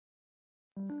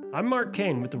I'm Mark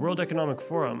Kane with the World Economic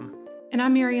Forum. And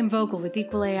I'm Miriam Vogel with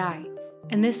Equal AI.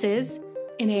 And this is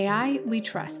In AI We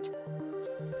Trust.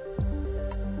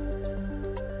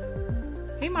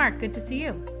 Hey, Mark, good to see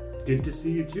you. Good to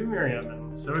see you too, Miriam,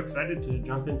 and so excited to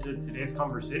jump into today's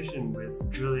conversation with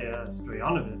Julia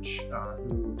Stoyanovich,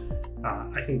 who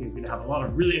I think is going to have a lot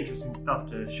of really interesting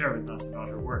stuff to share with us about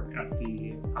her work at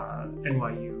the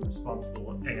NYU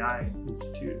Responsible AI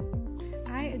Institute.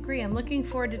 I agree. I'm looking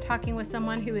forward to talking with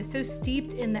someone who is so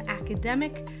steeped in the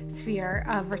academic sphere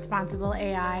of responsible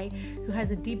AI, who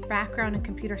has a deep background in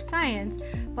computer science,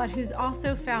 but who's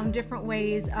also found different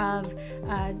ways of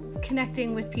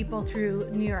connecting with people through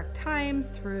New York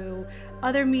Times, through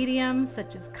other mediums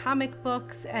such as comic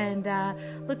books, and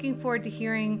looking forward to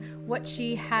hearing what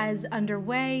she has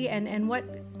underway and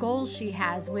what goals she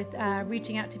has with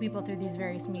reaching out to people through these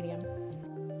various mediums.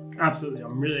 Absolutely.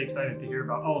 I'm really excited to hear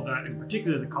about all of that, in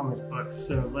particular the comic books.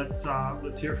 So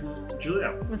let's hear from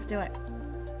Julia. Let's do it.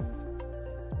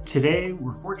 Today,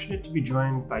 we're fortunate to be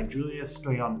joined by Julia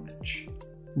Stoyanovich.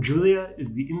 Julia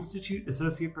is the Institute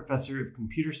Associate Professor of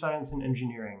Computer Science and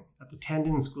Engineering at the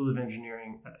Tandon School of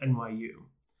Engineering at NYU.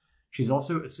 She's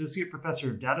also Associate Professor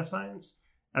of Data Science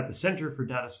at the Center for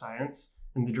Data Science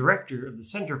and the Director of the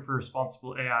Center for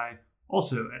Responsible AI,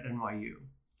 also at NYU.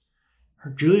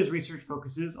 Julia's research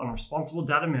focuses on responsible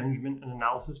data management and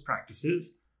analysis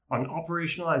practices, on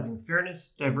operationalizing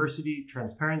fairness, diversity,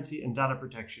 transparency, and data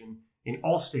protection in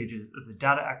all stages of the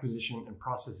data acquisition and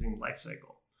processing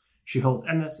lifecycle. She holds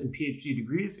MS and PhD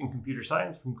degrees in computer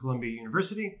science from Columbia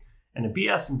University and a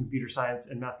BS in computer science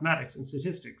and mathematics and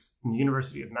statistics from the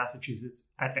University of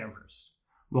Massachusetts at Amherst.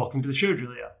 Welcome to the show,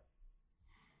 Julia.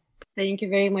 Thank you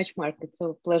very much, Mark. It's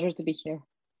a pleasure to be here.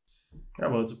 Yeah,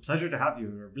 well, it's a pleasure to have you.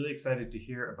 We're really excited to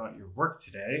hear about your work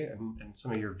today and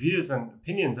some of your views and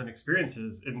opinions and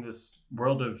experiences in this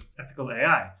world of ethical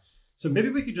AI. So maybe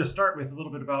we could just start with a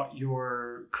little bit about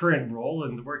your current role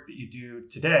and the work that you do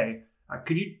today.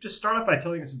 Could you just start off by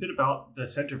telling us a bit about the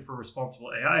Center for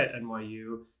Responsible AI at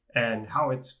NYU and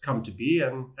how it's come to be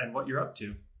and what you're up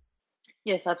to?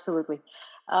 Yes, absolutely.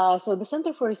 So the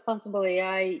Center for Responsible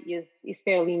AI is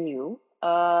fairly new.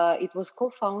 It was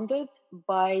co-founded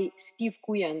by Steve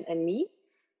Kuyan and me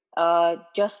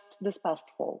just this past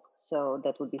fall. So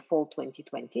that would be fall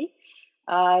 2020.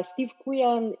 Steve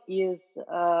Kuyan is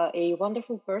a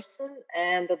wonderful person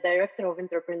and the director of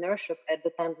entrepreneurship at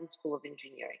the Tandon School of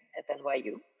Engineering at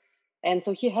NYU. And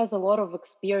so he has a lot of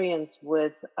experience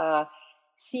with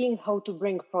seeing how to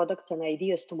bring products and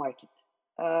ideas to market.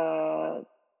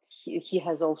 He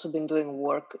has also been doing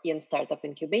work in startup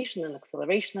incubation and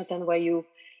acceleration at NYU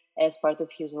as part of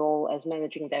his role as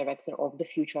managing director of the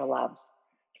Future Labs.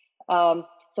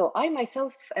 So I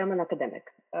myself am an academic.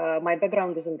 My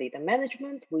background is in data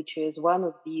management, which is one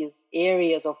of these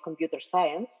areas of computer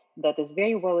science that is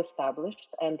very well established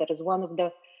and that is one of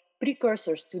the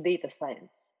precursors to data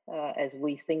science as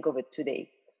we think of it today.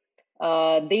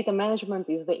 Data management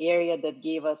is the area that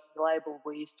gave us reliable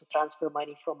ways to transfer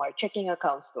money from our checking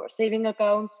accounts to our saving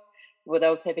accounts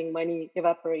without having money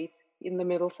evaporate in the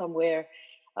middle somewhere.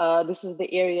 This is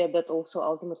the area that also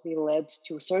ultimately led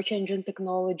to search engine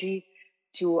technology,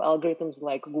 to algorithms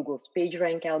like Google's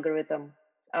PageRank algorithm.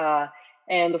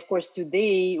 And of course,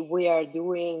 today we are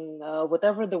doing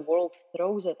whatever the world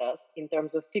throws at us in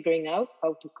terms of figuring out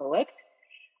how to collect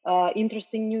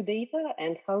interesting new data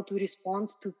and how to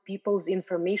respond to people's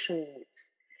information needs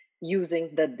using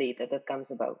that data that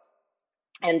comes about.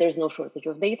 And there's no shortage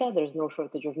of data, there's no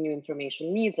shortage of new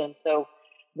information needs. And so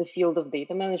the field of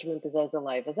data management is as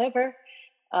alive as ever.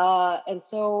 And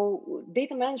so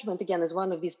data management, again, is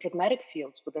one of these pragmatic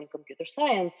fields within computer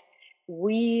science.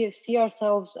 We see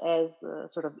ourselves as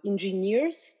sort of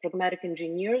engineers, pragmatic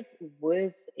engineers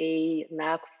with a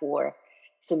knack for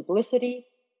simplicity,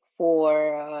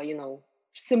 for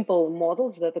simple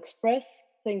models that express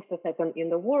things that happen in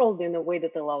the world in a way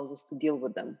that allows us to deal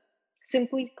with them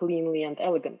simply, cleanly, and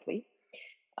elegantly.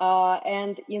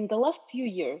 And in the last few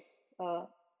years,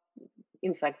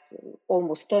 in fact,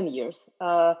 almost 10 years,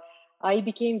 I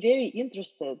became very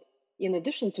interested, in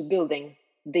addition to building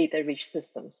data-rich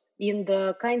systems, in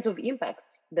the kinds of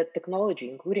impacts that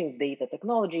technology, including data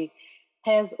technology,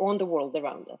 has on the world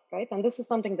around us, right? And this is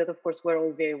something that, of course, we're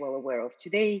all very well aware of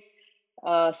today.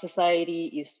 Society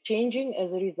is changing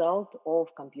as a result of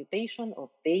computation, of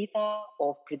data,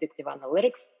 of predictive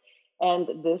analytics.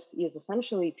 And this is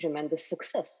essentially tremendous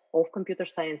success of computer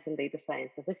science and data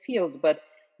science as a field. But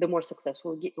the more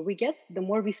successful we get, the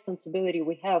more responsibility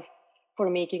we have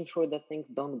for making sure that things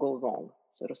don't go wrong,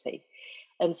 so to say.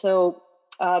 And so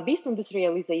based on this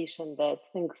realization that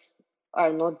things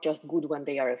are not just good when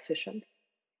they are efficient,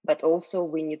 but also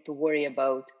we need to worry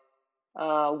about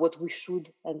what we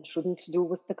should and shouldn't do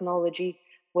with technology,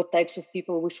 what types of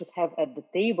people we should have at the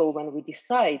table when we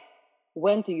decide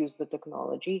when to use the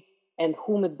technology, and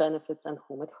whom it benefits and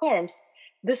whom it harms.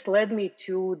 This led me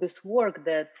to this work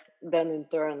that then in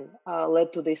turn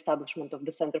led to the establishment of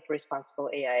the Center for Responsible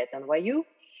AI at NYU,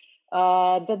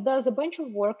 that does a bunch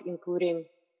of work, including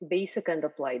basic and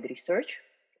applied research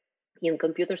in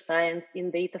computer science,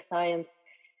 in data science,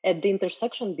 at the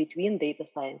intersection between data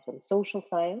science and social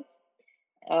science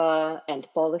and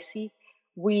policy.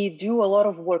 We do a lot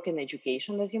of work in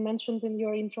education, as you mentioned in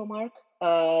your intro, Mark.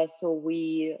 So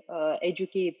we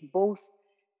educate both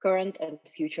current and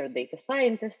future data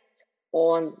scientists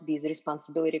on these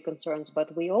responsibility concerns,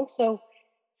 but we also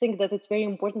think that it's very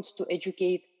important to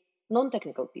educate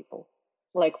non-technical people,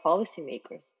 like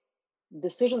policymakers,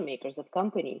 decision makers at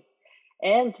companies,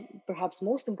 and perhaps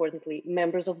most importantly,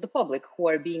 members of the public who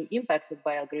are being impacted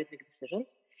by algorithmic decisions.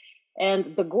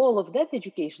 And the goal of that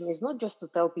education is not just to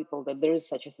tell people that there is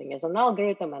such a thing as an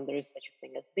algorithm and there is such a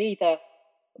thing as data,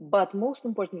 but most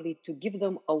importantly, to give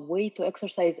them a way to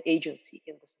exercise agency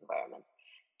in this environment,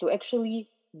 to actually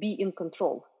be in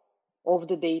control of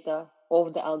the data,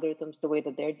 of the algorithms, the way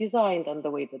that they're designed and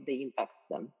the way that they impact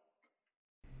them.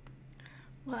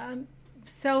 Well, I'm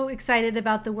so excited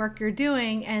about the work you're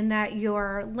doing and that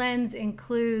your lens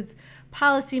includes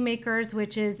policymakers,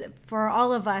 which is for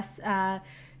all of us a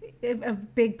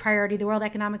big priority, the World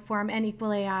Economic Forum and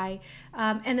Equal AI,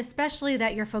 and especially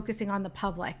that you're focusing on the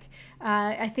public.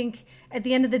 I think at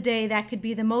the end of the day, that could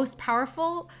be the most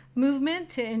powerful movement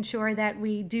to ensure that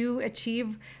we do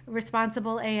achieve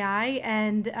responsible AI,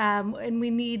 and we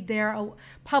need their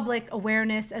public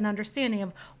awareness and understanding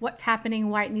of what's happening,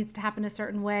 why it needs to happen a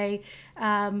certain way.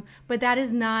 But that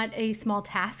is not a small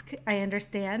task, I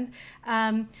understand.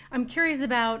 I'm curious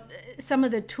about some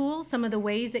of the tools, some of the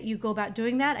ways that you go about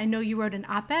doing that. I know you wrote an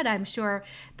op-ed. I'm sure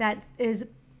that is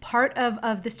part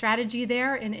of the strategy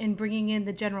there in bringing in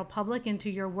the general public into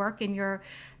your work and your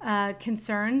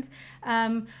concerns.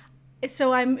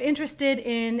 So I'm interested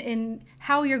in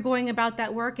how you're going about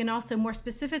that work, and also more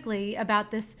specifically about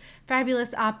this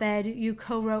fabulous op-ed you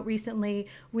co-wrote recently,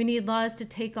 "We Need Laws to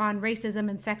Take on Racism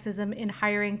and Sexism in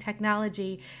Hiring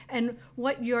Technology," and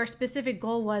what your specific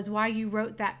goal was, why you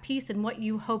wrote that piece, and what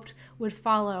you hoped would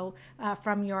follow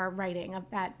from your writing of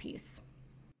that piece.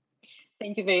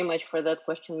 Thank you very much for that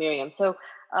question, Miriam. So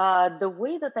the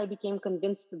way that I became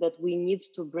convinced that we need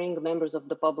to bring members of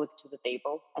the public to the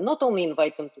table, and not only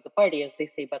invite them to the party, as they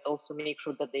say, but also make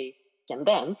sure that they can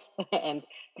dance and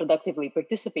productively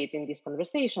participate in these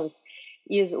conversations,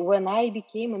 is when I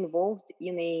became involved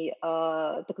in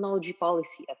a technology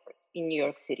policy effort in New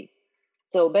York City.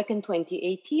 So back in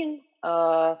 2018,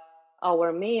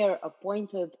 our mayor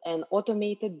appointed an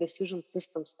automated decision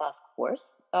systems task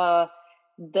force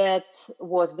that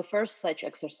was the first such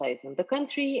exercise in the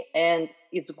country, and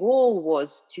its goal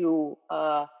was to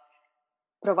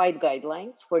provide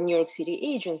guidelines for New York City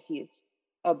agencies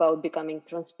about becoming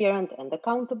transparent and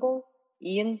accountable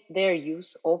in their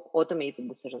use of automated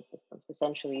decision systems,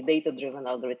 essentially data-driven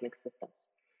algorithmic systems.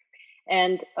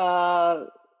 And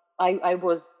I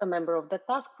was a member of that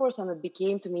task force, and it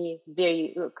became to me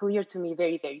very clear to me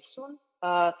very, very soon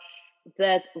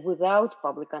that without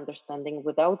public understanding,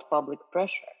 without public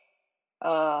pressure,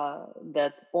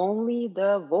 that only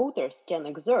the voters can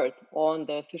exert on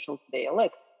the officials they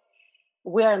elect,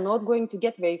 we are not going to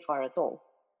get very far at all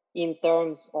in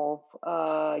terms of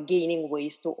gaining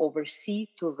ways to oversee,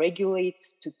 to regulate,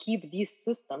 to keep these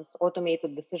systems,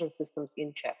 automated decision systems,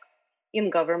 in check, in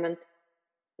government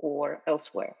or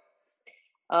elsewhere.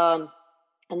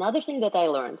 Another thing that I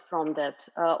learned from that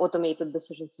automated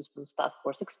decision systems task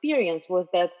force experience was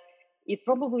that it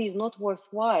probably is not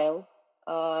worthwhile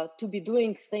to be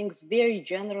doing things very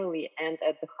generally and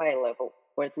at the high level,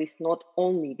 or at least not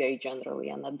only very generally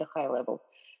and at the high level.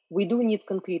 We do need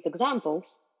concrete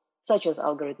examples, such as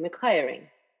algorithmic hiring,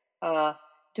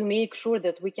 to make sure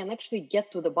that we can actually get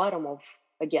to the bottom of,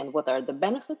 again, what are the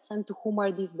benefits and to whom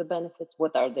are these the benefits,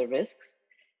 what are the risks,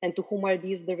 and to whom are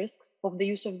these the risks of the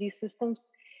use of these systems,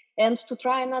 and to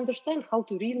try and understand how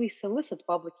to really solicit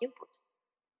public input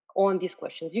on these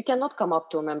questions. You cannot come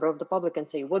up to a member of the public and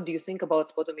say, what do you think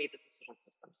about automated decision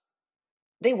systems?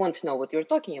 They won't know what you're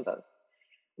talking about.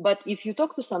 But if you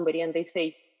talk to somebody and they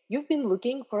say, you've been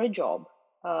looking for a job,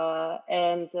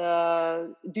 and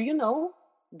do you know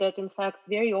that in fact,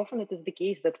 very often it is the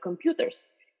case that computers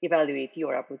evaluate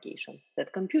your application,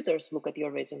 that computers look at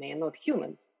your resume and not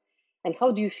humans? And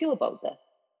how do you feel about that?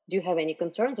 Do you have any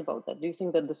concerns about that? Do you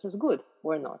think that this is good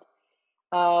or not?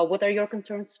 What are your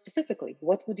concerns specifically?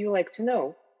 What would you like to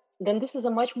know? then this is a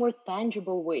much more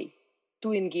tangible way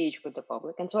to engage with the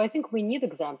public. And so I think we need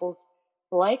examples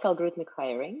like algorithmic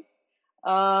hiring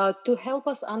to help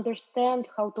us understand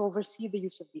how to oversee the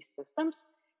use of these systems.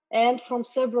 And from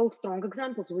several strong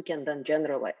examples, we can then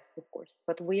generalize, of course,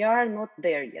 but we are not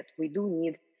there yet. We do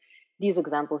need these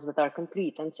examples that are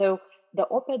concrete. And so the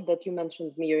op-ed that you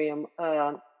mentioned, Miriam,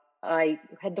 I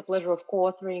had the pleasure of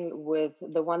co-authoring with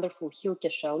the wonderful Hilke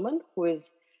Schellman, who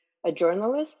is a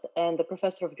journalist and a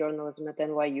professor of journalism at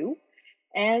NYU,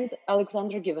 and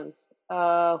Alexandra Givens,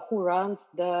 who runs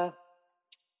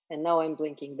and now I'm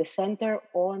blinking, the Center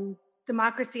on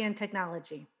Democracy and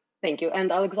Technology. Thank you.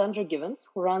 And Alexandra Givens,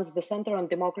 who runs the Center on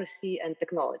Democracy and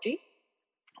Technology.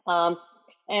 And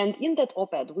in that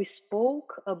op-ed, we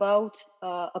spoke about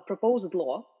a proposed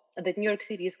law that New York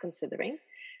City is considering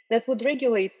that would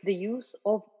regulate the use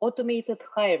of automated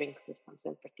hiring systems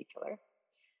in particular.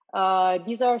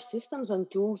 These are systems and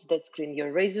tools that screen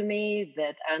your resume,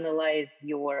 that analyze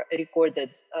your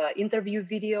recorded interview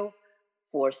video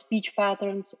for speech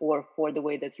patterns or for the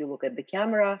way that you look at the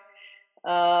camera.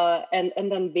 And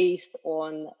then based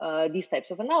on these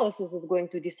types of analysis, it's going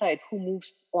to decide who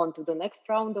moves on to the next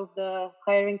round of the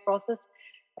hiring process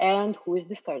and who is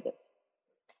discarded.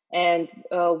 And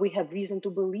we have reason to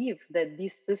believe that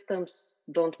these systems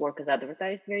don't work as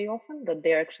advertised very often, that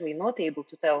they're actually not able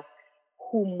to tell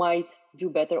who might do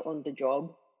better on the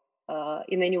job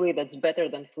in any way that's better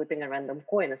than flipping a random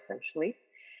coin, essentially.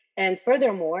 And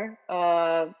furthermore,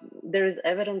 there is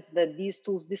evidence that these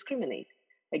tools discriminate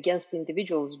against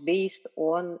individuals based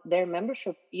on their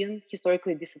membership in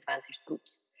historically disadvantaged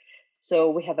groups. So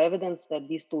we have evidence that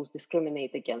these tools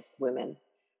discriminate against women,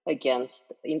 against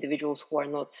individuals who are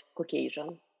not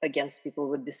Caucasian, against people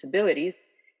with disabilities.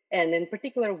 And in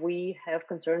particular, we have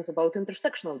concerns about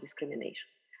intersectional discrimination,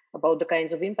 about the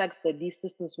kinds of impacts that these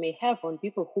systems may have on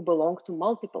people who belong to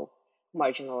multiple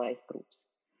marginalized groups.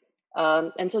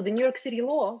 And so the New York City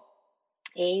law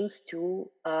aims to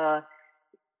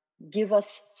give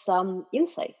us some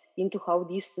insight into how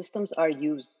these systems are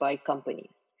used by companies.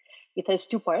 It has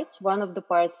two parts. One of the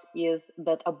parts is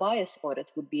that a bias audit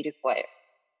would be required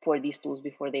for these tools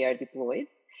before they are deployed.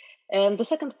 And the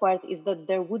second part is that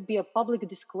there would be a public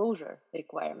disclosure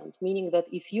requirement, meaning that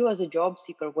if you as a job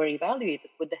seeker were evaluated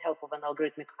with the help of an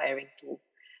algorithmic hiring tool,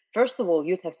 first of all,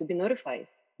 you'd have to be notified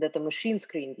that a machine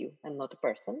screened you and not a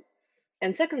person.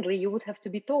 And secondly, you would have to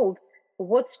be told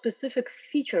what specific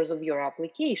features of your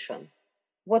application,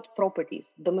 what properties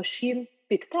the machine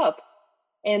picked up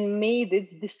and made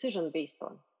its decision based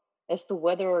on as to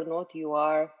whether or not you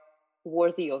are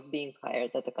worthy of being hired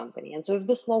at the company. And so if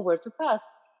this law were to pass,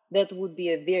 that would be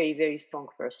a very, very strong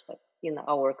first step in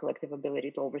our collective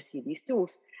ability to oversee these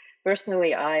tools.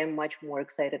 Personally, I am much more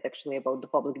excited actually about the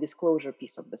public disclosure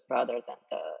piece of this rather than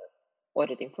the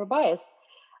auditing for bias.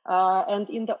 And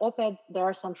in the op-ed, there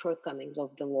are some shortcomings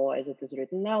of the law as it is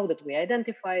written now that we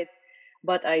identified,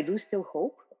 but I do still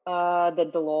hope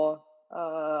that the law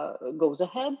goes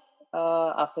ahead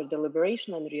after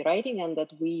deliberation and rewriting, and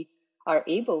that we are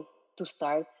able to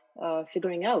start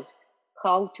figuring out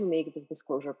how to make this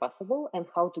disclosure possible and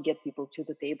how to get people to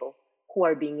the table who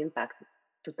are being impacted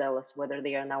to tell us whether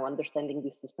they are now understanding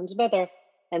these systems better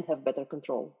and have better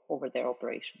control over their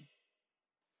operation.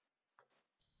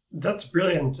 That's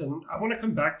brilliant, and I want to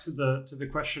come back to the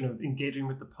question of engaging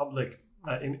with the public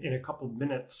in a couple of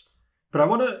minutes. But I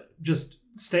want to just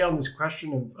stay on this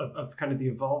question of kind of the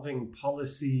evolving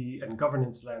policy and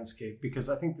governance landscape, because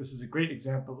I think this is a great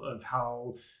example of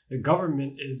how the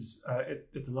government is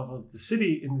at the level of the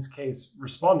city, in this case,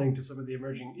 responding to some of the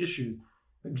emerging issues.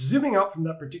 Zooming out from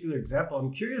that particular example,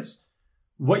 I'm curious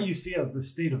what you see as the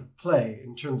state of play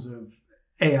in terms of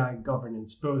AI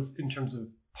governance, both in terms of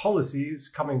policies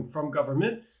coming from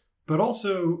government, but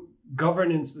also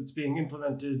governance that's being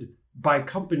implemented by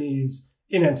companies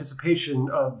in anticipation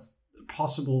of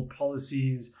possible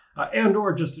policies and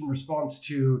or just in response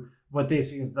to what they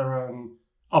see as their own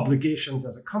obligations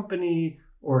as a company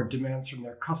or demands from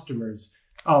their customers.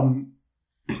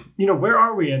 Where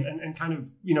are we and kind of,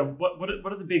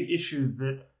 what are the big issues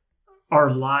that are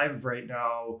live right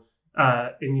now?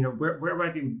 And, where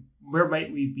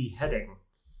might we be heading?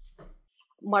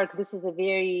 Mark, this is a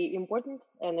very important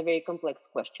and a very complex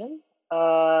question.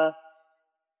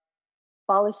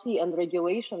 Policy and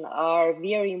regulation are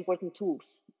very important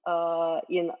tools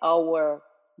in our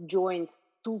joint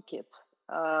toolkit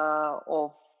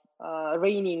of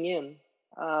reining in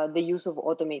the use of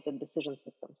automated decision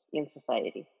systems in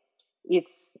society.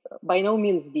 It's by no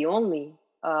means the only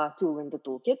tool in the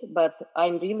toolkit, but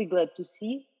I'm really glad to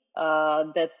see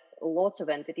that lots of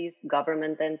entities,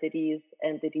 government entities,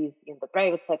 entities in the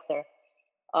private sector,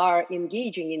 are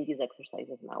engaging in these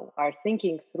exercises now, are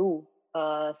thinking through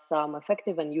some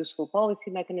effective and useful policy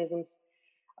mechanisms,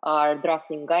 are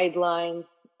drafting guidelines,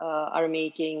 are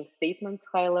making statements,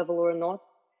 high level or not,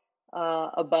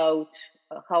 about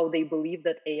how they believe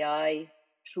that AI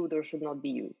should or should not be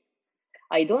used.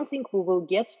 I don't think we will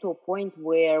get to a point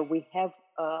where we have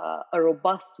a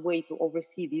robust way to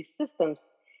oversee these systems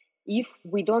if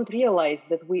we don't realize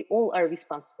that we all are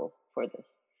responsible for this.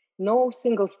 No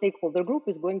single stakeholder group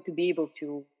is going to be able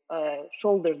to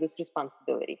shoulder this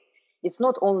responsibility. It's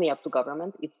not only up to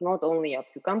government, it's not only up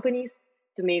to companies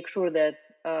to make sure that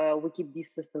we keep these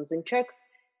systems in check.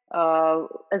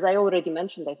 As I already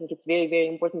mentioned, I think it's very, very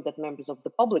important that members of the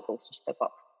public also step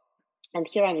up. And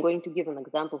here I'm going to give an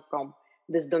example from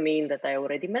this domain that I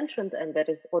already mentioned, and that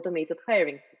is automated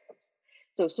hiring systems.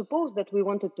 So suppose that we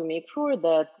wanted to make sure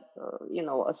that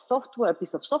a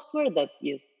piece of software that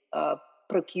is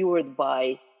procured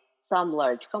by some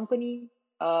large company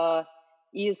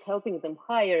is helping them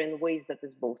hire in ways that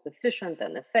is both efficient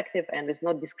and effective and is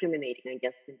not discriminating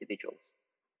against individuals.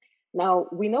 Now,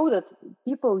 we know that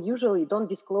people usually don't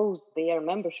disclose their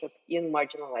membership in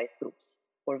marginalized groups,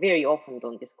 or very often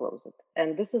don't disclose it.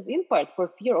 And this is in part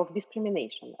for fear of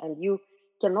discrimination. And you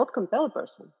cannot compel a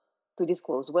person to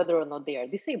disclose whether or not they are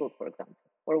disabled, for example,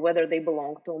 or whether they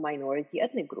belong to a minority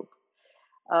ethnic group.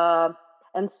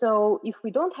 And so if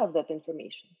we don't have that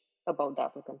information about the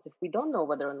applicants, if we don't know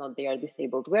whether or not they are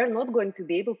disabled, we're not going to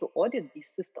be able to audit these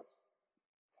systems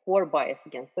for bias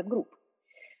against that group.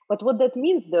 But what that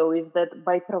means, though, is that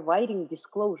by providing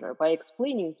disclosure, by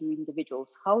explaining to individuals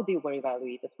how they were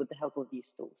evaluated with the help of these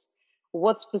tools,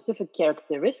 what specific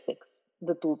characteristics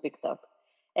the tool picked up,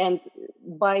 and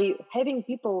by having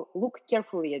people look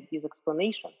carefully at these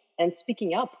explanations and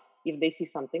speaking up if they see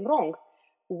something wrong,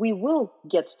 we will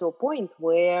get to a point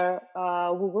where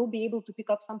we will be able to pick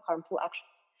up some harmful actions.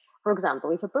 For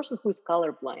example, if a person who is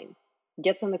colorblind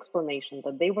gets an explanation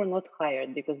that they were not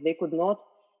hired because they could not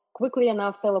quickly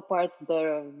enough tell apart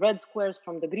the red squares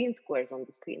from the green squares on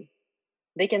the screen,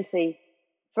 they can say,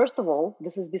 first of all,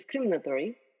 this is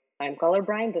discriminatory. I'm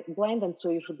colorblind, and so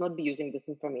you should not be using this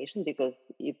information because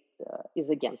it is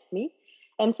against me.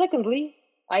 And secondly,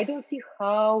 I don't see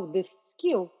how this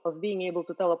skill of being able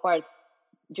to tell apart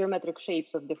geometric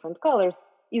shapes of different colors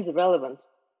is relevant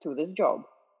to this job.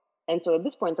 And so at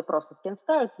this point, the process can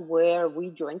start where we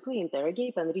jointly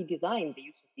interrogate and redesign the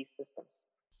use of these systems.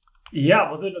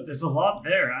 Yeah, well, there's a lot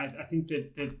there. I think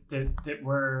that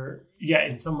we're,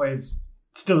 in some ways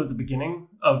still at the beginning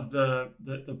of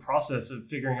the process of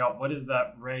figuring out what is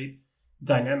that right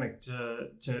dynamic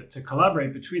to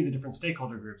collaborate between the different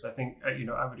stakeholder groups. I think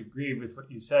I would agree with what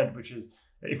you said, which is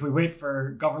if we wait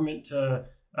for government to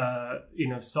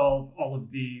solve all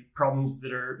of the problems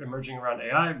that are emerging around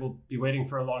AI, we'll be waiting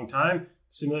for a long time.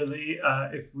 Similarly,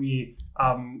 if we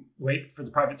wait for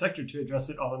the private sector to address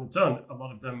it all on its own, a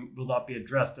lot of them will not be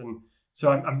addressed. And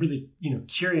so I'm really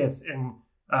curious in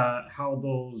how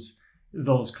those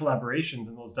collaborations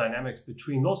and those dynamics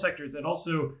between those sectors, and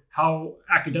also how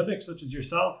academics such as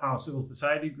yourself, how civil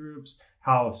society groups,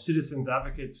 how citizens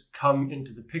advocates come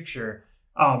into the picture.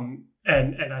 And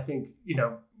I think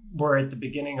we're at the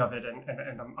beginning of it,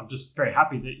 and I'm just very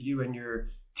happy that you and your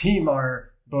team are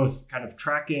both kind of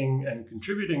tracking and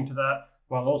contributing to that,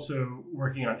 while also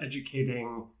working on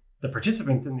educating the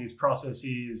participants in these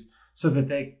processes so that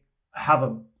they have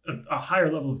a higher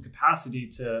level of capacity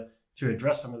to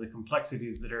address some of the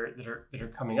complexities that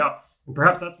are coming up. And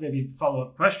perhaps that's maybe the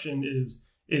follow-up question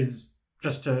is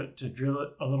just to drill it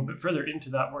a little bit further into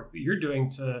that work that you're doing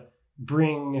to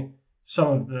bring some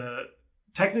of the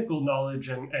technical knowledge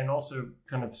and also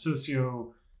kind of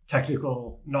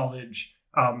socio-technical knowledge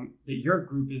that your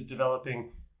group is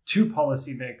developing to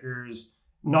policymakers,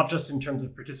 not just in terms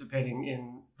of participating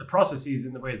in the processes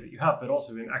in the ways that you have, but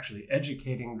also in actually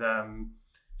educating them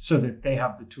so that they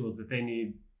have the tools that they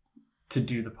need to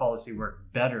do the policy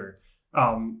work better.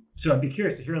 So I'd be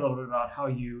curious to hear a little bit about how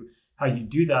you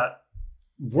do that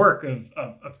work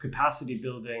of capacity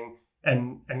building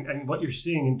and what you're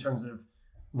seeing in terms of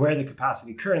where the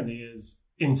capacity currently is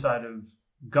inside of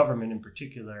government in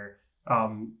particular,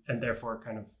 and therefore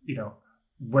kind of,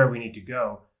 where we need to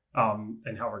go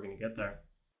and how we're going to get there.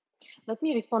 Let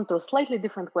me respond to a slightly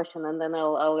different question, and then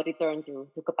I'll return to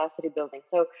capacity building.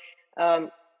 So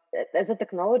as a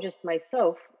technologist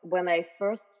myself, when I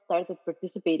first started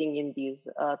participating in these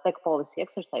tech policy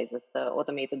exercises, the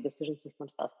Automated Decision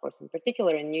Systems Task Force in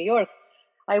particular in New York,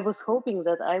 I was hoping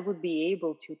that I would be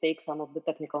able to take some of the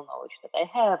technical knowledge that I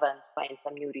have and find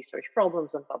some new research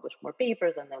problems and publish more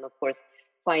papers, and then, of course,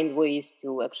 find ways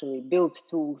to actually build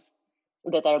tools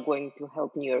that are going to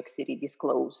help New York City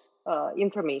disclose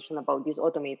information about these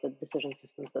automated decision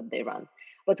systems that they run.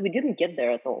 But we didn't get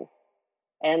there at all.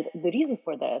 And the reason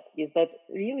for that is that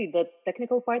really the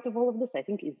technical part of all of this, I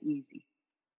think, is easy.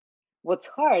 What's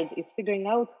hard is figuring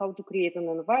out how to create an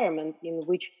environment in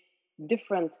which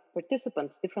different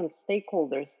participants, different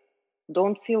stakeholders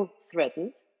don't feel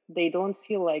threatened. They don't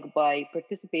feel like by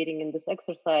participating in this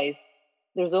exercise,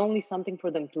 there's only something for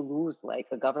them to lose, like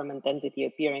a government entity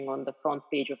appearing on the front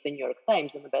page of the New York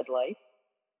Times in a bad light,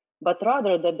 but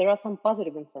rather that there are some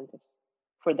positive incentives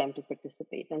for them to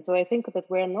participate. And so I think that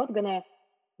we're not going to,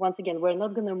 once again, we're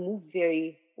not going to move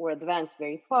very or advance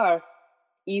very far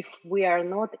if we are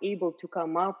not able to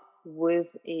come up with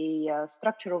a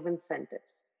structure of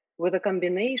incentives, with a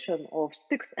combination of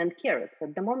sticks and carrots.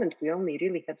 At the moment, we only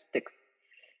really have sticks.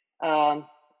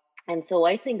 And so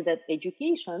I think that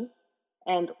education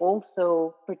and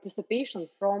also participation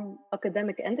from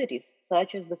academic entities,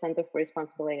 such as the Center for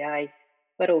Responsible AI,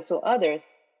 but also others,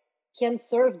 can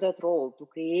serve that role to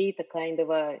create a kind of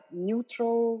a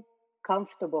neutral,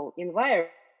 comfortable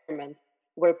environment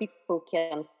where people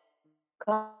can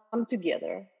come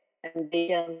together and they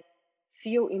can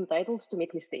feel entitled to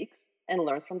make mistakes and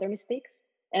learn from their mistakes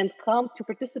and come to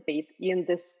participate in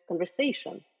this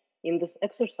conversation, in this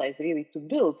exercise, really to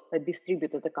build a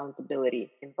distributed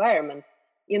accountability environment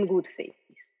in good faith.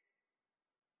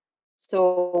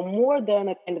 So more than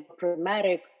a kind of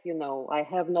pragmatic, I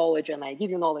have knowledge and I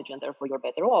give you knowledge and therefore you're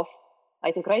better off,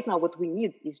 I think right now what we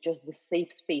need is just the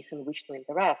safe space in which to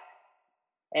interact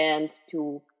and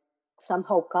to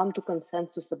somehow come to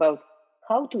consensus about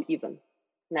how to even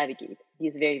navigate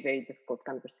these very, very difficult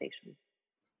conversations.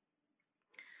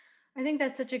 I think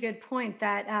that's such a good point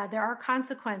that there are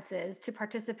consequences to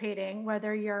participating,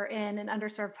 whether you're in an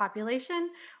underserved population,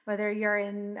 whether you're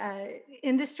in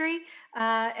industry,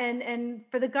 and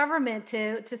for the government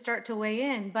to start to weigh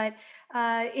in. But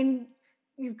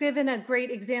you've given a great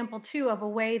example too of a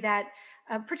way that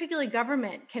particularly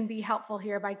government can be helpful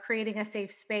here by creating a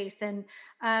safe space. And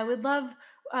I would love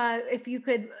if you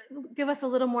could give us a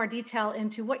little more detail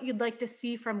into what you'd like to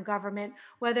see from government,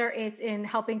 whether it's in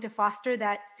helping to foster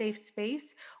that safe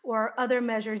space or other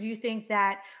measures you think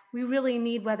that we really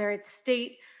need, whether it's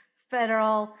state,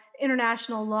 federal,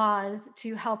 international laws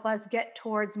to help us get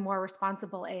towards more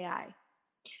responsible AI.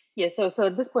 Yes, so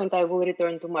at this point, I will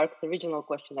return to Mark's original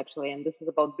question, actually, and this is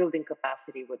about building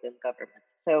capacity within government.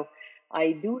 So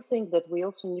I do think that we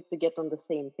also need to get on the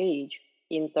same page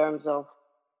in terms of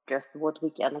just what we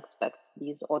can expect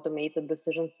these automated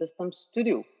decision systems to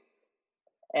do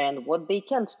and what they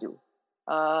can't do.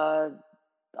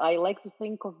 I like to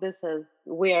think of this as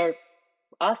we're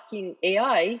asking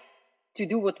AI to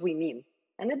do what we mean,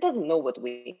 and it doesn't know what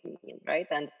we mean, right?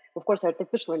 And of course,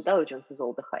 artificial intelligence is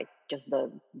all the hype. Just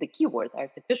the keyword,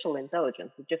 artificial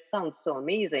intelligence, it just sounds so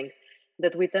amazing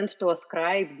that we tend to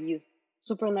ascribe these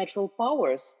supernatural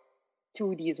powers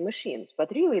to these machines.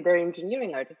 But really, they're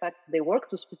engineering artifacts. They work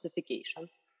to specification.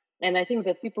 And I think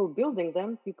that people building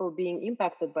them, people being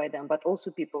impacted by them, but also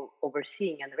people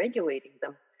overseeing and regulating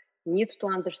them, need to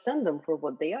understand them for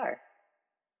what they are.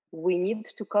 We need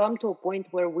to come to a point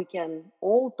where we can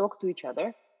all talk to each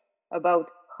other about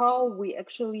how we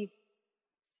actually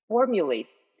formulate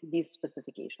these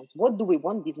specifications. What do we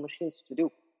want these machines to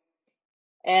do?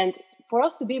 And for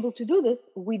us to be able to do this,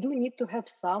 we do need to have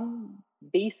some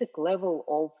basic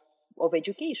level of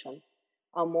education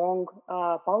among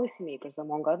policymakers,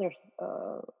 among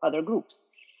other groups.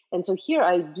 And so here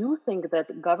I do think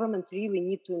that governments really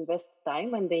need to invest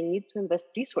time and they need to invest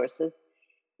resources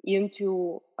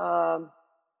into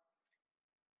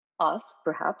us,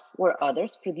 perhaps, or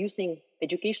others producing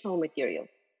educational materials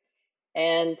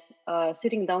and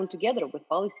sitting down together with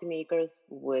policymakers,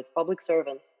 with public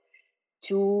servants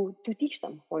to teach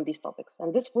them on these topics.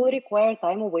 And this will require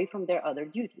time away from their other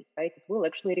duties, right? It will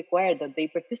actually require that they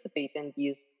participate in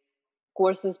these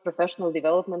courses, professional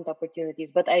development opportunities.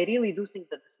 But I really do think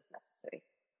that this is necessary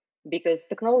because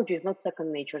technology is not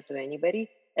second nature to anybody.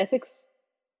 Ethics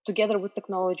together with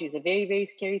technology is a very, very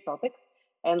scary topic.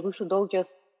 And we should all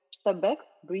just step back,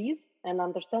 breathe, and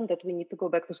understand that we need to go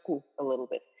back to school a little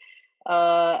bit.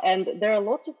 And there are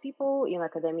lots of people in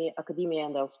academia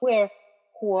and elsewhere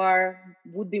who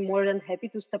would be more than happy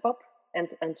to step up and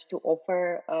to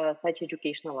offer such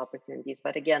educational opportunities.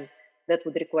 But again, that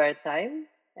would require time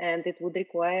and it would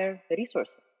require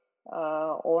resources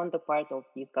on the part of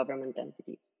these government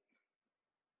entities.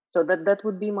 So that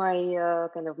would be my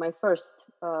kind of my first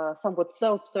somewhat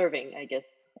self-serving, I guess,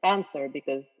 answer,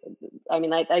 because I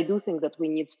mean, I do think that we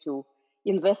need to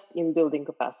invest in building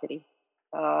capacity.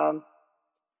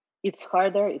 It's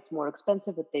harder, it's more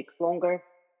expensive, it takes longer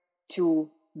to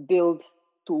build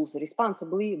tools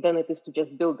responsibly than it is to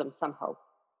just build them somehow,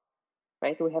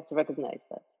 right? We have to recognize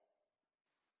that.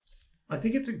 I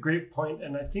think it's a great point,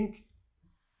 and I think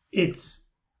it's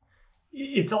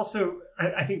also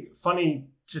I think funny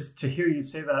just to hear you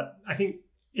say that. I think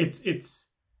it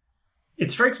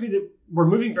strikes me that we're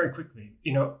moving very quickly.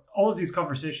 All of these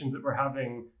conversations that we're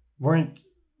having weren't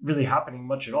really happening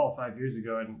much at all 5 years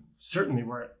ago, and certainly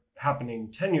weren't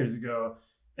happening 10 years ago.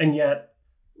 And yet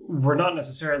we're not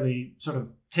necessarily sort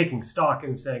of taking stock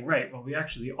and saying, right, well, we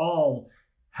actually all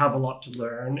have a lot to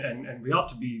learn, and we ought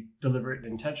to be deliberate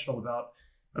and intentional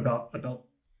about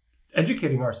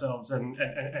educating ourselves. And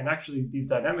actually these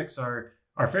dynamics are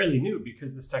fairly new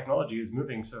because this technology is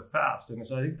moving so fast. And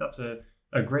so I think that's a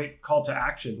great call to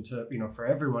action to, for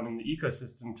everyone in the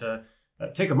ecosystem to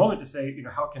take a moment to say,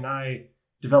 how can I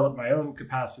develop my own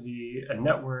capacity and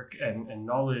network and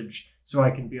knowledge so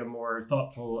I can be a more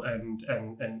thoughtful and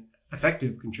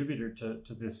effective contributor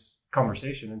to this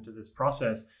conversation and to this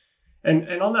process.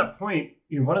 And on that point,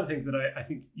 one of the things that I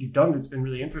think you've done that's been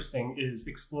really interesting is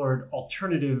explored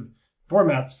alternative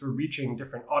formats for reaching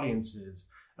different audiences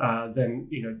than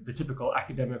the typical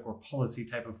academic or policy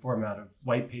type of format of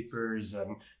white papers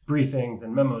and briefings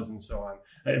and memos and so on.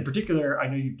 In particular, I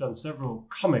know you've done several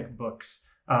comic books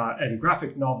and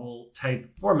graphic novel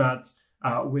type formats,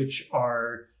 which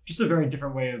are just a very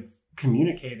different way of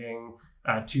communicating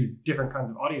to different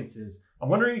kinds of audiences. I'm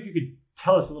wondering if you could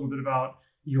tell us a little bit about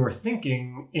your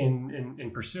thinking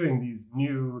in pursuing these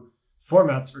new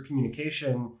formats for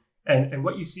communication, and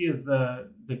what you see as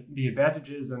the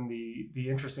advantages and the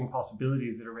interesting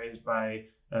possibilities that are raised by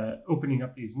opening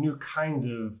up these new kinds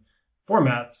of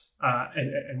formats,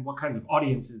 and what kinds of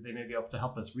audiences they may be able to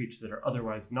help us reach that are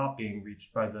otherwise not being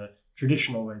reached by the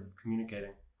traditional ways of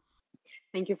communicating.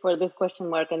 Thank you for this question,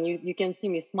 Mark. And you can see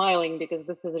me smiling because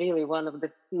this is really one of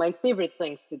my favorite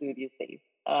things to do these days,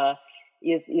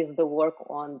 is the work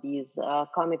on these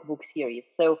comic book series.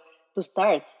 So to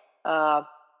start, I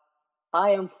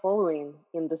am following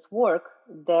in this work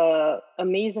the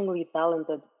amazingly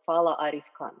talented Fala Arif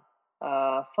Khan.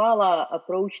 Fala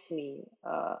approached me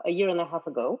a year and a half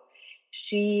ago.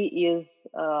 She is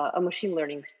a machine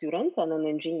learning student and an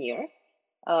engineer.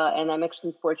 And I'm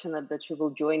actually fortunate that she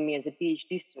will join me as a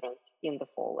PhD student in the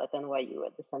fall at NYU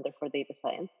at the Center for Data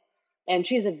Science. And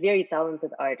she's a very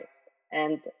talented artist.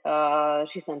 And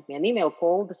she sent me an email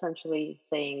cold, essentially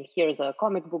saying, here's a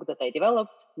comic book that I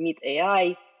developed, Meet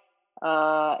AI,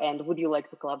 and would you like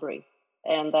to collaborate?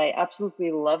 And I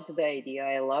absolutely loved the idea.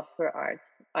 I loved her art.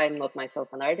 I'm not myself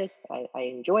an artist. I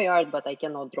enjoy art, but I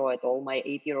cannot draw at all. My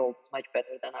 8-year-old is much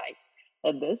better than I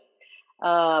at this.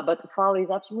 But Fala is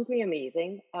absolutely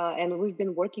amazing. And we've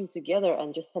been working together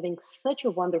and just having such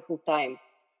a wonderful time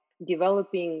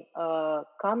developing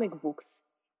comic books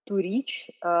to reach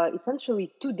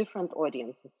essentially two different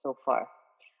audiences so far.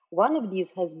 One of these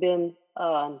has been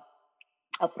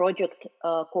a project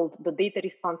called the Data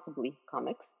Responsibly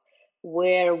Comics,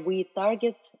 where we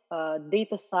target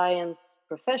data science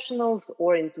professionals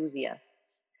or enthusiasts.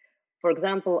 For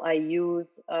example, I use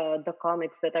the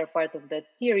comics that are part of that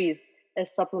series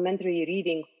as supplementary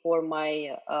reading for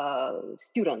my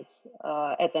students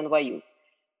at NYU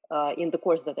in the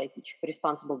course that I teach,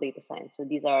 Responsible Data Science. So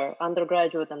these are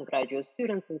undergraduate and graduate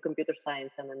students in computer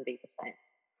science and in data science.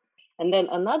 And then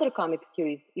another comic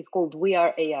series is called We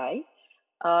Are AI.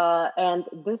 And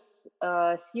this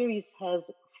series has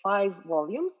 5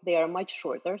 volumes. They are much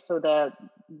shorter. So the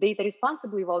Data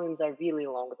Responsibly volumes are really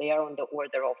long. They are on the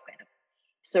order of kind of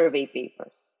survey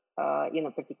papers in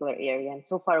a particular area. And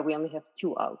so far, we only have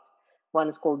 2 out. One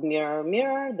is called Mirror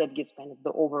Mirror, that gives kind of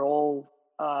the overall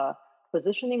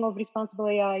positioning of responsible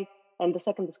AI. And the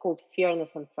second is called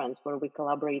Fairness and Friends, where we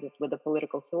collaborated with a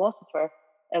political philosopher,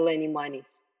 Eleni Manis,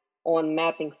 on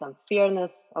mapping some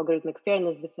fairness, algorithmic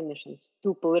fairness definitions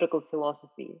to political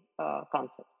philosophy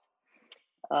concepts,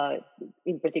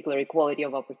 in particular, equality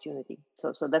of opportunity.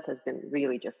 So that has been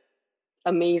really just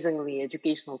amazingly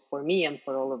educational for me and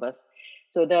for all of us.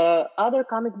 So the other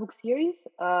comic book series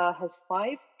has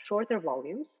 5 shorter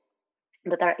volumes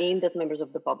that are aimed at members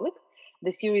of the public.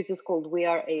 The series is called We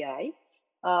Are AI,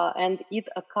 and it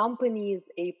accompanies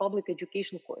a public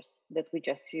education course that we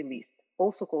just released,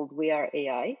 also called We Are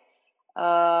AI,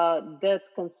 that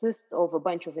consists of a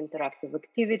bunch of interactive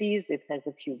activities. It has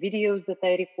a few videos that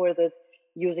I recorded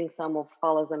using some of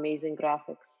Fala's amazing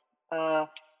graphics,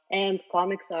 and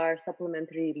comics are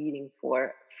supplementary reading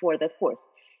for that course.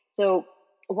 So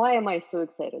why am I so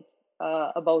excited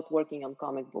about working on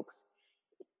comic books?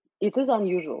 It is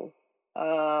unusual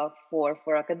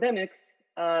for academics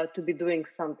to be doing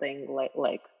something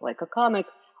like a comic,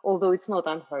 although it's not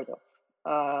unheard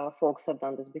of. Folks have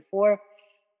done this before.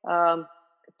 Um,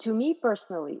 to me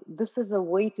personally, this is a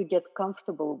way to get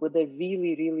comfortable with a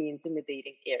really, really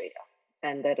intimidating area,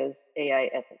 and that is AI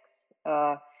ethics.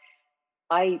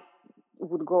 I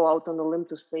would go out on a limb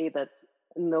to say that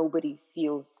nobody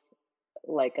feels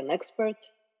like an expert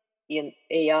in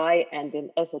AI and in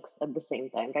ethics at the same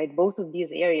time, right? Both of these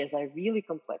areas are really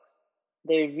complex.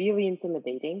 They're really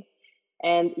intimidating,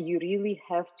 and you really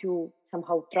have to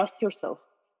somehow trust yourself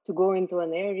to go into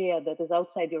an area that is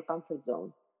outside your comfort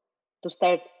zone, to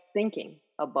start thinking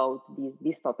about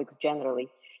these topics generally.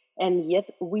 And yet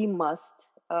we must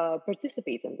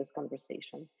participate in this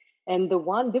conversation. And the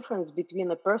one difference between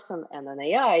a person and an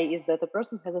AI is that a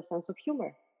person has a sense of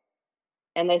humor.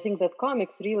 And I think that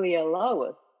comics really allow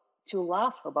us to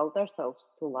laugh about ourselves,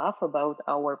 to laugh about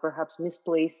our perhaps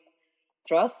misplaced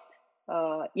trust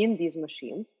in these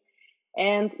machines,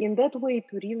 and in that way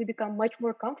to really become much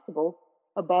more comfortable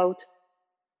about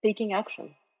taking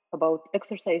action, about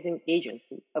exercising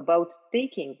agency, about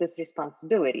taking this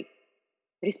responsibility.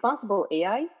 Responsible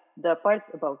AI, the part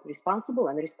about responsible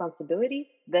and responsibility,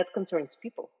 that concerns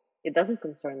people. It doesn't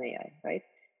concern AI, right?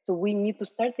 So we need to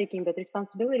start taking that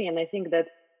responsibility. And I think that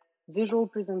visual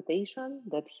presentation,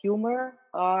 that humor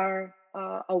are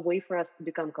a way for us to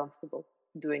become comfortable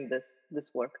doing this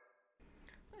work.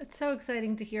 It's so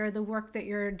exciting to hear the work that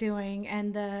you're doing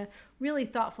and the really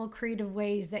thoughtful, creative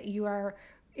ways that you are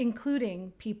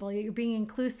including people. You're being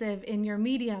inclusive in your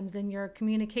mediums and your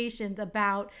communications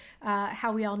about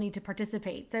how we all need to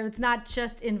participate. So it's not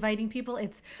just inviting people,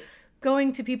 it's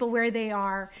going to people where they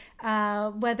are,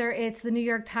 whether it's the New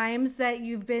York Times that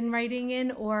you've been writing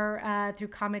in or through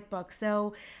comic books.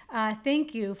 So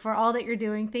thank you for all that you're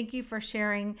doing. Thank you for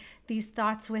sharing these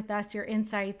thoughts with us, your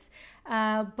insights.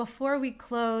 Before we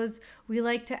close, we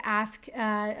like to ask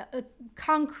a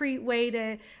concrete way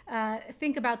to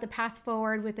think about the path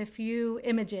forward with a few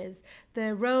images: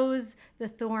 the rose, the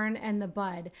thorn, and the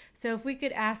bud. So if we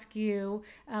could ask you,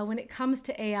 when it comes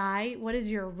to AI, what is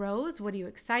your rose? What are you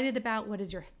excited about? What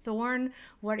is your thorn?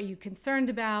 What are you concerned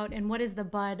about? And what is the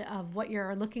bud of what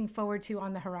you're looking forward to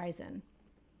on the horizon?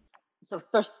 So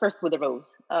first with the rose.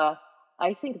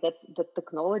 I think that the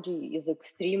technology is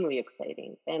extremely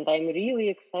exciting, and I'm really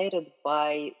excited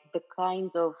by the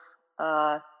kinds of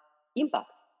impact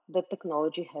that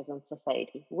technology has on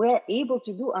society. We're able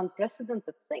to do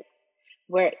unprecedented things.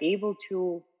 We're able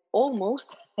to almost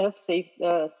have safe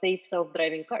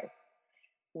self-driving cars.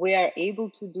 We are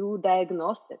able to do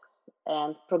diagnostics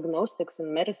and prognostics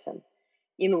in medicine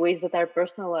in ways that are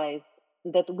personalized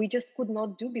that we just could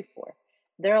not do before.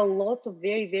 There are lots of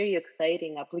very, very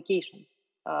exciting applications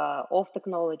of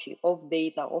technology, of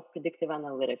data, of predictive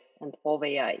analytics, and of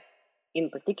AI in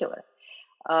particular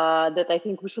that I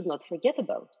think we should not forget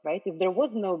about, right? If there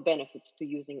was no benefits to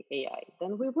using AI,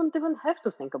 then we wouldn't even have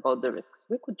to think about the risks.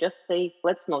 We could just say,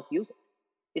 let's not use it.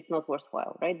 It's not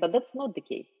worthwhile, right? But that's not the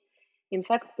case. In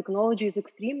fact, technology is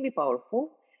extremely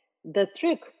powerful. The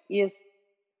trick is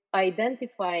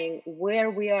identifying where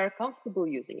we are comfortable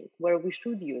using it, where we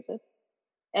should use it,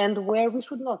 and where we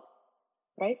should not,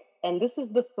 right? And this is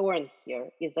the thorn here,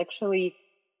 is actually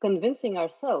convincing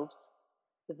ourselves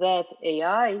that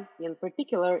AI in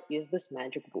particular is this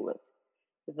magic bullet,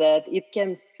 that it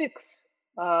can fix,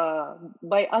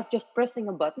 by us just pressing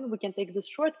a button, we can take this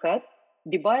shortcut,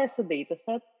 debias a data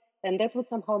set, and that would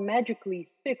somehow magically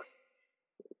fix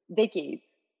decades,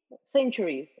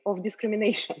 centuries of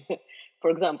discrimination, for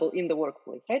example, in the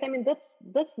workplace, right? I mean,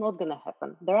 that's not going to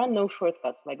happen. There are no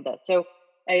shortcuts like that. So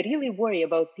I really worry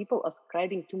about people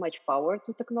ascribing too much power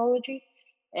to technology.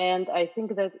 And I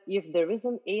think that if there is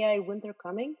an AI winter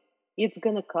coming, it's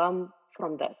going to come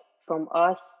from that, from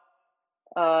us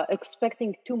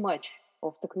expecting too much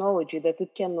of technology that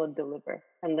it cannot deliver.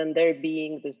 And then there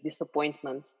being this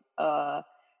disappointment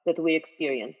that we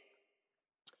experience.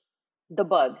 The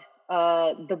bud.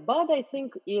 The bud, I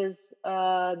think, is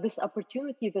this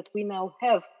opportunity that we now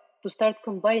have to start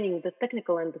combining the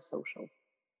technical and the social.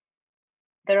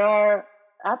 There are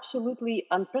absolutely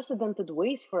unprecedented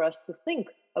ways for us to think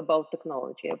about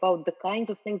technology, about the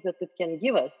kinds of things that it can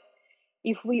give us,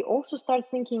 if we also start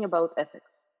thinking about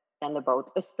ethics and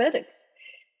about aesthetics.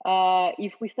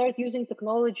 If we start using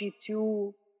technology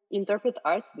to interpret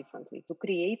arts differently, to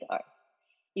create art,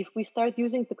 if we start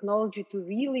using technology to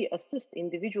really assist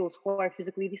individuals who are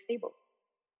physically disabled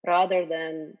rather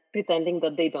than pretending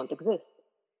that they don't exist,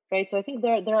 right? So I think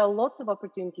there are lots of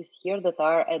opportunities here that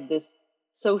are at this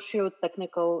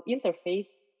socio-technical interface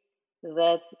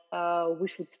that we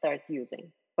should start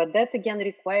using. But that again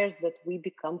requires that we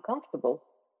become comfortable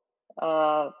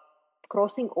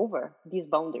crossing over these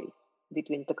boundaries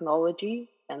between technology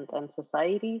and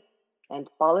society and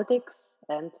politics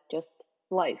and just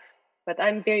life. But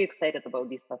I'm very excited about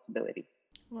these possibilities.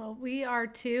 Well, we are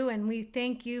too, and we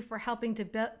thank you for helping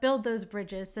to build those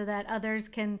bridges so that others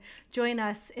can join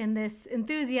us in this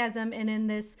enthusiasm and in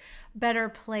this better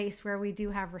place where we do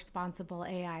have responsible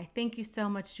AI. Thank you so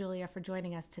much, Julia, for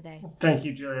joining us today. Thank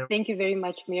you, Julia. Thank you very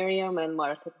much, Miriam and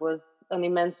Mark. It was an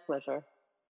immense pleasure.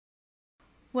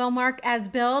 Well, Mark, as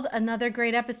Build, another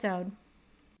great episode.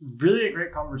 Really a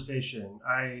great conversation.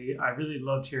 I really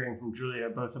loved hearing from Julia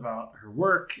both about her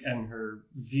work and her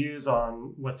views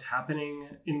on what's happening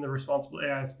in the responsible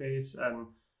AI space. And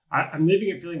I'm leaving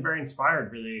it feeling very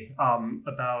inspired, really,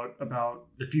 about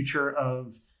the future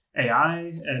of AI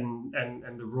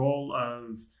and the role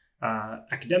of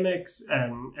academics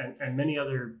and many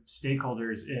other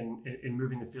stakeholders in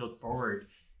moving the field forward.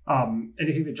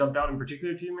 Anything that jumped out in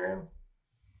particular to you, Miriam?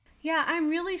 Yeah, I'm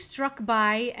really struck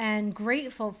by and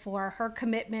grateful for her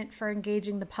commitment for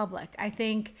engaging the public. I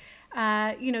think,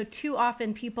 too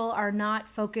often people are not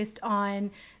focused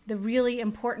on the really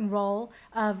important role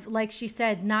of, like she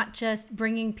said, not just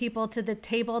bringing people to the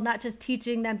table, not just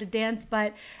teaching them to dance,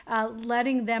 but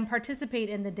letting them participate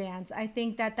in the dance. I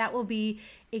think that will be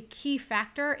a key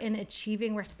factor in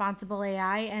achieving responsible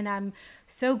AI. And I'm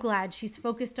so glad she's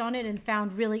focused on it and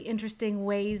found really interesting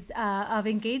ways of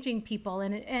engaging people.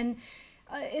 And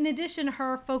in addition,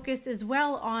 her focus as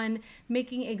well on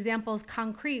making examples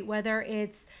concrete, whether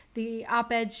it's the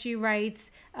op-ed she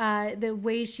writes, the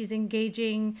ways she's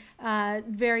engaging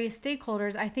various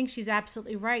stakeholders. I think she's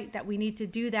absolutely right that we need to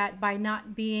do that by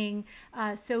not being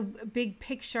so big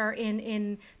picture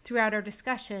in throughout our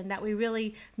discussion, that we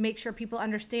really make sure people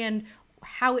understand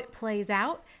how it plays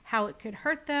out, how it could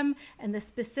hurt them, and the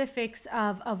specifics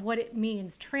of what it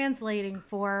means, translating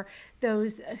for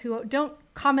those who don't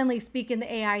commonly speak in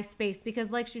the AI space. Because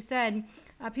like she said,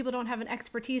 people don't have an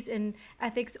expertise in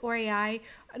ethics or AI,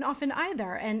 and often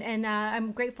either. And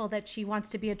I'm grateful that she wants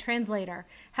to be a translator.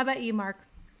 How about you, Mark?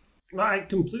 I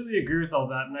completely agree with all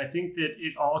that. And I think that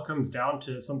it all comes down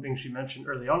to something she mentioned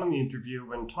early on in the interview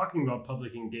when talking about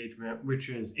public engagement, which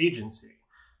is agency.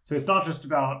 So it's not just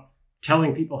about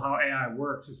telling people how AI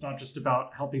works. It's not just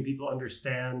about helping people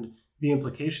understand the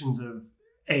implications of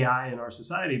AI in our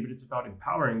society, but it's about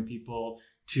empowering people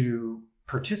to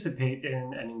participate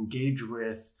in and engage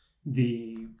with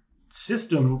the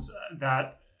systems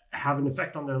that have an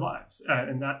effect on their lives.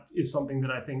 And that is something that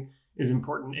I think is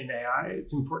important in AI.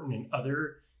 It's important in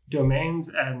other domains.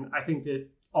 And I think that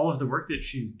all of the work that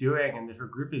she's doing and that her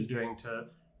group is doing to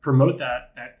promote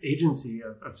that agency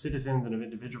of citizens and of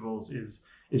individuals is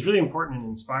really important and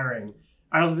inspiring.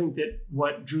 I also think that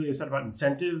what Julia said about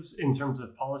incentives in terms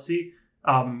of policy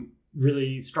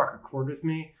really struck a chord with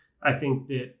me. I think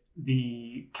that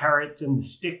the carrots and the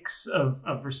sticks of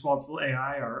responsible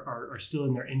AI are still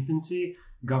in their infancy.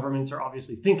 Governments are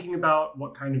obviously thinking about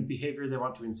what kind of behavior they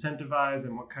want to incentivize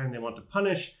and what kind they want to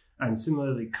punish. And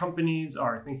similarly, companies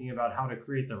are thinking about how to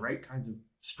create the right kinds of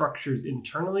structures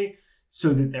internally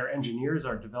so that their engineers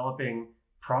are developing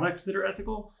products that are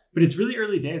ethical. But it's really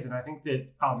early days. And I think that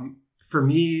for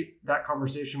me, that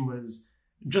conversation was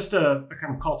just a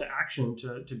kind of call to action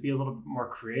to be a little bit more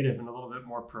creative and a little bit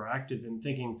more proactive in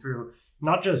thinking through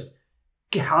not just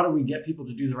how do we get people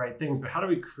to do the right things, but how do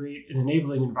we create an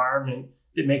enabling environment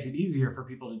that makes it easier for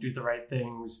people to do the right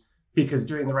things, because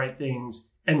doing the right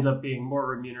things ends up being more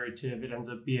remunerative. It ends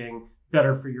up being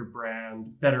better for your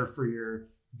brand, better for your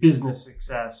business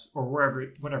success, or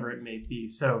whatever it may be.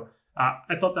 So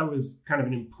I thought that was kind of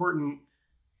an important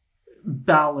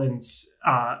balance,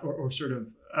 or sort of,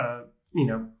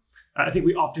 I think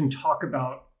we often talk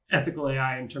about ethical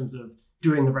AI in terms of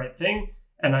doing the right thing.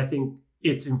 And I think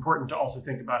it's important to also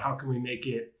think about how can we make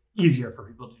it easier for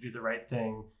people to do the right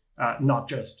thing, not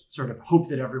just sort of hope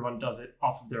that everyone does it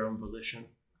off of their own volition.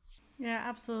 Yeah,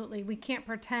 absolutely. We can't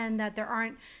pretend that there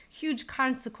aren't huge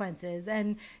consequences.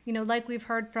 And, like we've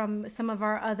heard from some of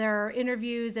our other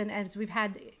interviews and as we've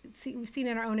seen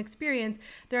in our own experience,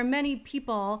 there are many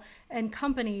people and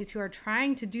companies who are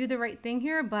trying to do the right thing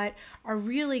here, but are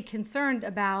really concerned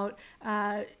about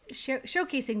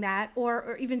showcasing that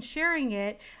or even sharing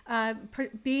it,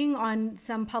 being on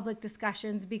some public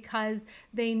discussions because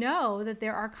they know that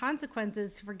there are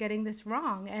consequences for getting this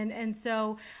wrong. And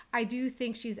so I do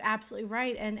think she's absolutely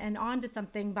right and on to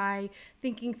something by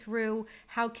thinking through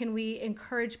how can we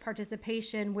encourage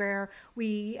participation where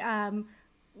we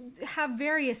have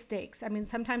various stakes. I mean,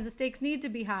 sometimes the stakes need to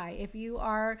be high. If you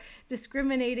are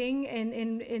discriminating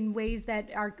in ways that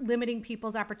are limiting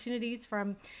people's opportunities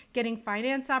from getting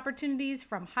finance opportunities,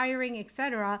 from hiring,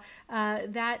 etc.,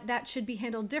 that should be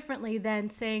handled differently than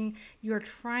saying you're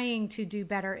trying to do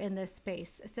better in this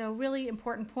space. So really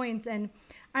important points. And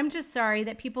I'm just sorry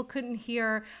that people couldn't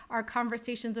hear our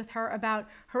conversations with her about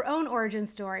her own origin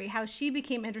story, how she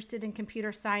became interested in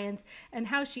computer science, and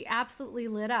how she absolutely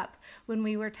lit up when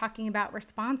we were talking about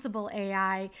responsible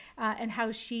AI, and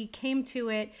how she came to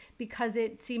it because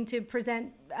it seemed to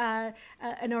present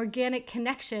an organic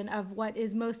connection of what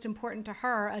is most important to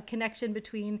her, a connection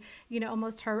between,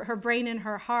 almost her brain and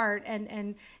her heart,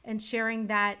 and sharing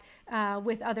that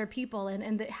with other people,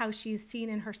 and how she's seen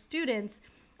in her students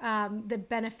the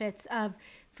benefits of,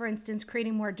 for instance,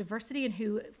 creating more diversity and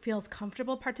who feels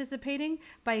comfortable participating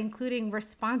by including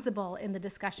responsible in the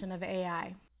discussion of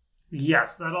AI.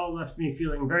 Yes, that all left me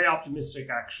feeling very optimistic,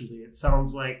 actually. It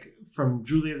sounds like, from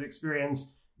Julia's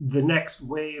experience, the next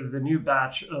wave, the new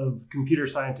batch of computer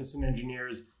scientists and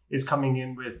engineers is coming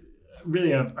in with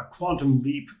really a quantum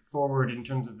leap forward in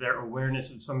terms of their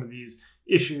awareness of some of these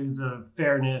issues of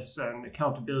fairness and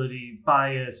accountability,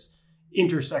 bias,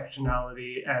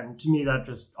 intersectionality, and to me that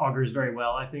just augurs very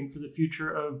well, I think, for the future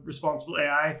of responsible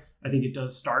AI. I think it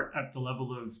does start at the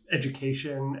level of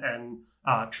education and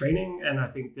training, and I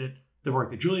think that the work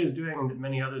that Julia is doing and that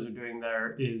many others are doing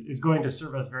there is going to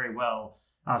serve us very well.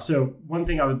 So one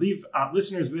thing I would leave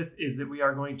listeners with is that we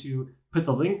are going to put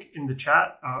the link in the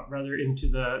chat, rather into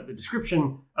the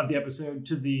description of the episode,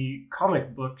 to the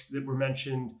comic books that were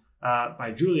mentioned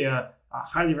by Julia.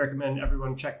 Highly recommend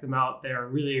everyone check them out. They are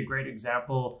really a great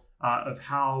example of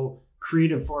how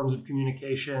creative forms of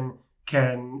communication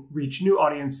can reach new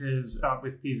audiences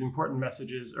with these important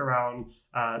messages around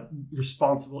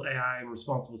responsible AI and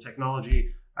responsible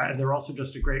technology. And they're also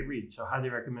just a great read, so highly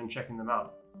recommend checking them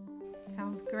out.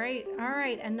 Sounds great. All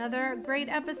right, another great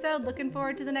episode. Looking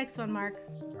forward to the next one, Mark.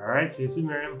 All right, see you soon,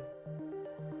 Miriam.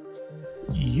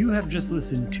 You have just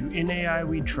listened to In AI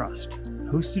We Trust,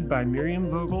 hosted by Miriam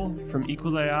Vogel from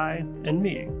Equal AI and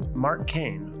me, Mark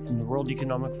Kane from the World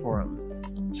Economic Forum.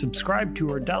 Subscribe to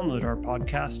or download our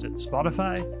podcast at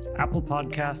Spotify, Apple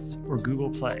Podcasts, or Google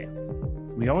Play.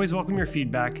 We always welcome your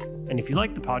feedback, and if you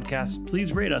like the podcast,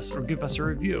 please rate us or give us a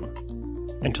review.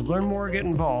 And to learn more or get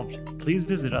involved, please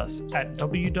visit us at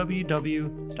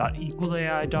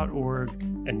www.equalai.org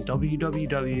and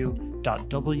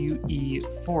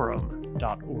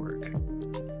www.weforum.org.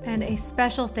 And a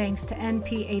special thanks to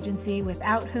NP Agency,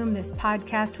 without whom this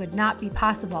podcast would not be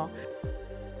possible.